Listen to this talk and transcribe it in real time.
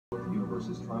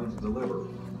universe is trying to deliver.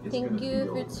 Thank you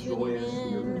for tuning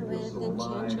in with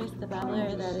Enchantress the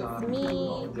Babbler. That is me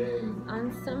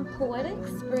on some poetic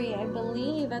spree, I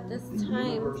believe, at this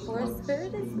time. For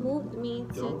Spirit has moved me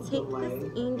to take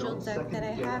this angel deck that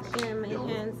I have here in my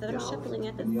hands that I'm shuffling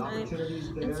at this time,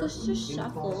 and to just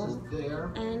shuffle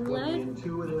and let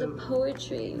the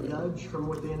poetry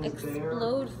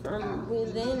explode from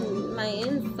within my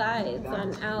insides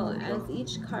on out as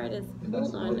each card is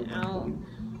pulled on out.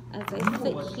 As I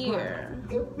sit here,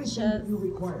 just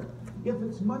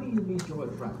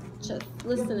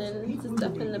listening to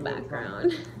stuff in the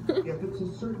background.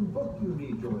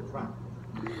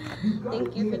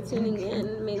 Thank you for tuning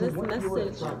in. May this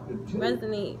message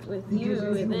resonate with you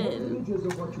within.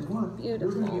 Beautiful.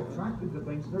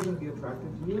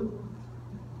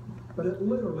 But it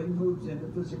literally moves into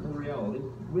physical reality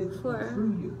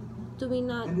through you. Do we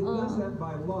not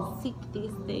all seek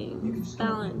these things?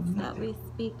 Balance that we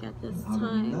speak at this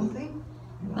time.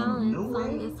 Balance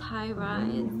on this high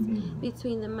rise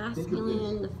between the masculine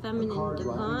and the feminine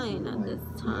divine at this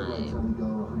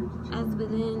time. As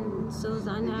within, so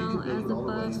now, as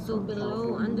above, so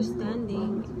below,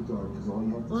 understanding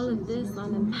all of this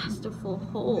on a masterful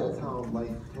whole.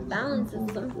 Balance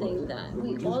is something that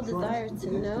we all desire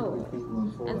to know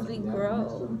as we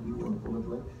grow.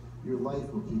 Your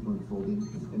life will keep unfolding,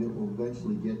 and it will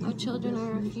eventually get. Our children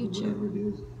are our future.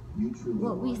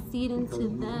 What we seed into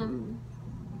them,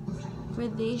 for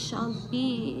they shall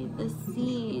be the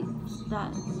seeds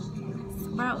that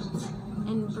sprout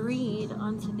and breed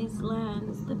onto these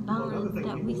lands. The balance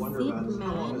that we seek,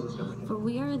 man, for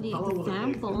we are the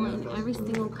example in every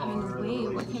single kind of way.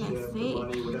 What can I say?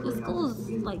 This goes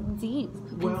like deep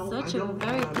in such a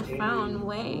very profound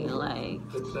way. Like,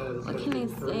 what can I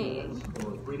say?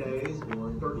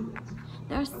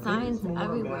 There are signs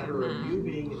everywhere,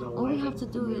 man. All we have to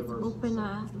do is open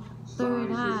a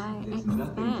third eye,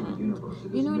 expand.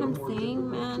 You know what I'm saying,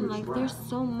 man? Like, there's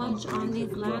so much on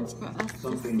these lands for us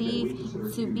to see,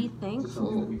 to be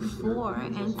thankful for,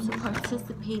 and to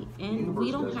participate in.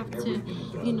 We don't have to,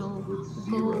 you know,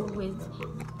 go with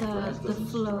the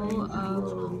flow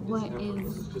of what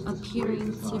is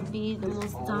appearing to be the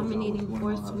most dominating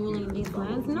force ruling these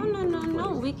lands. No, no, no,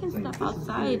 no. We can step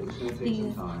outside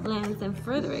these lands and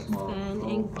further expand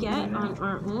and get on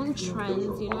our own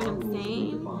trends. You know what I'm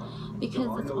saying?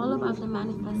 Because it's all about the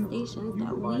manifestations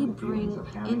that we bring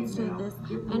into this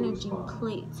energy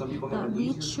plate, that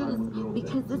we choose,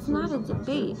 because it's not a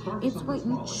debate, it's what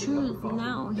you choose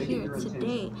now, here,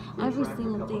 today, every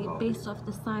single day, based off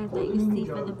the signs that you see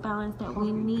for the balance that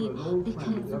we need,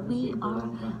 because we are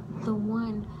the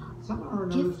one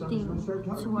gifting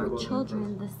to our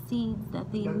children the seeds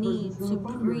that they need to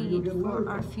breed for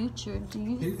our future. Do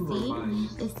you see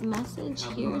this message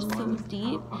here so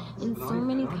deep in so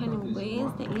many kind of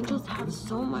ways? The angels have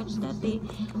so much that they,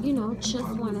 you know, just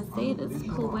want to say this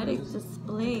poetic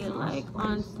display like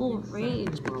on full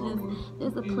rage, because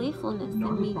there's a playfulness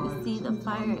in me. You see the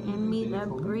fire in me that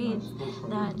breathes,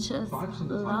 that just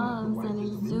loves and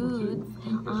exudes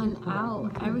on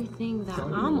out everything that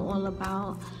I'm all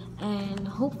about. And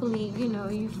hopefully, you know,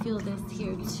 you feel this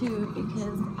here too,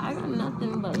 because I got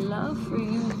nothing but love for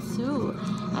you too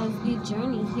as we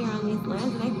journey here on these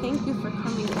lands. And I thank you for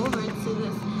coming over to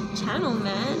this channel,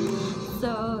 man.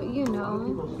 So, you know,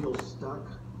 people feel stuck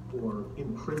or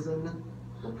imprisoned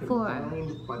or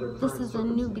confined by their current, this is a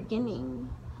new beginning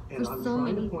for so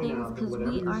many things, because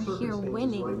we are here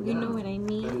winning, you know what I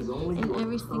mean, in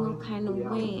every single kind of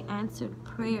way. Answered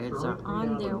prayers are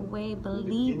on their way.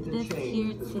 Believe this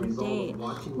here today.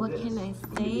 What can I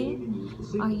say?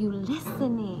 Are you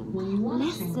listening?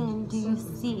 Listen. Do you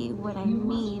see what I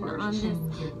mean on this,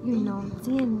 you know,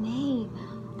 DNA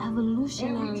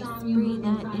evolutionary spree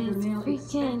that is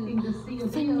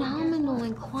freaking phenomenal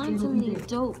and quantumly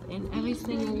dope in every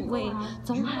single way?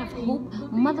 Don't have hope,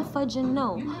 motherfudging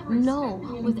no,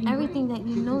 with everything that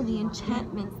you know, the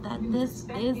enchantments that this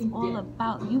is all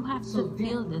about. You have to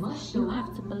feel this, you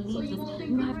have to believe this,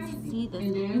 you have to see this,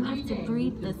 you have to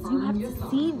breathe this, you have to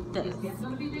see this.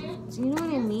 Do you know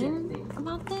what I mean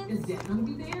about this? Is death gonna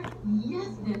be there? Yes,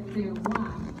 death's there.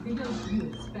 Why? Because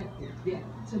you expected death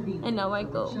to be there. And now I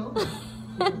go.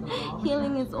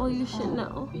 Healing is all you should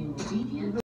know.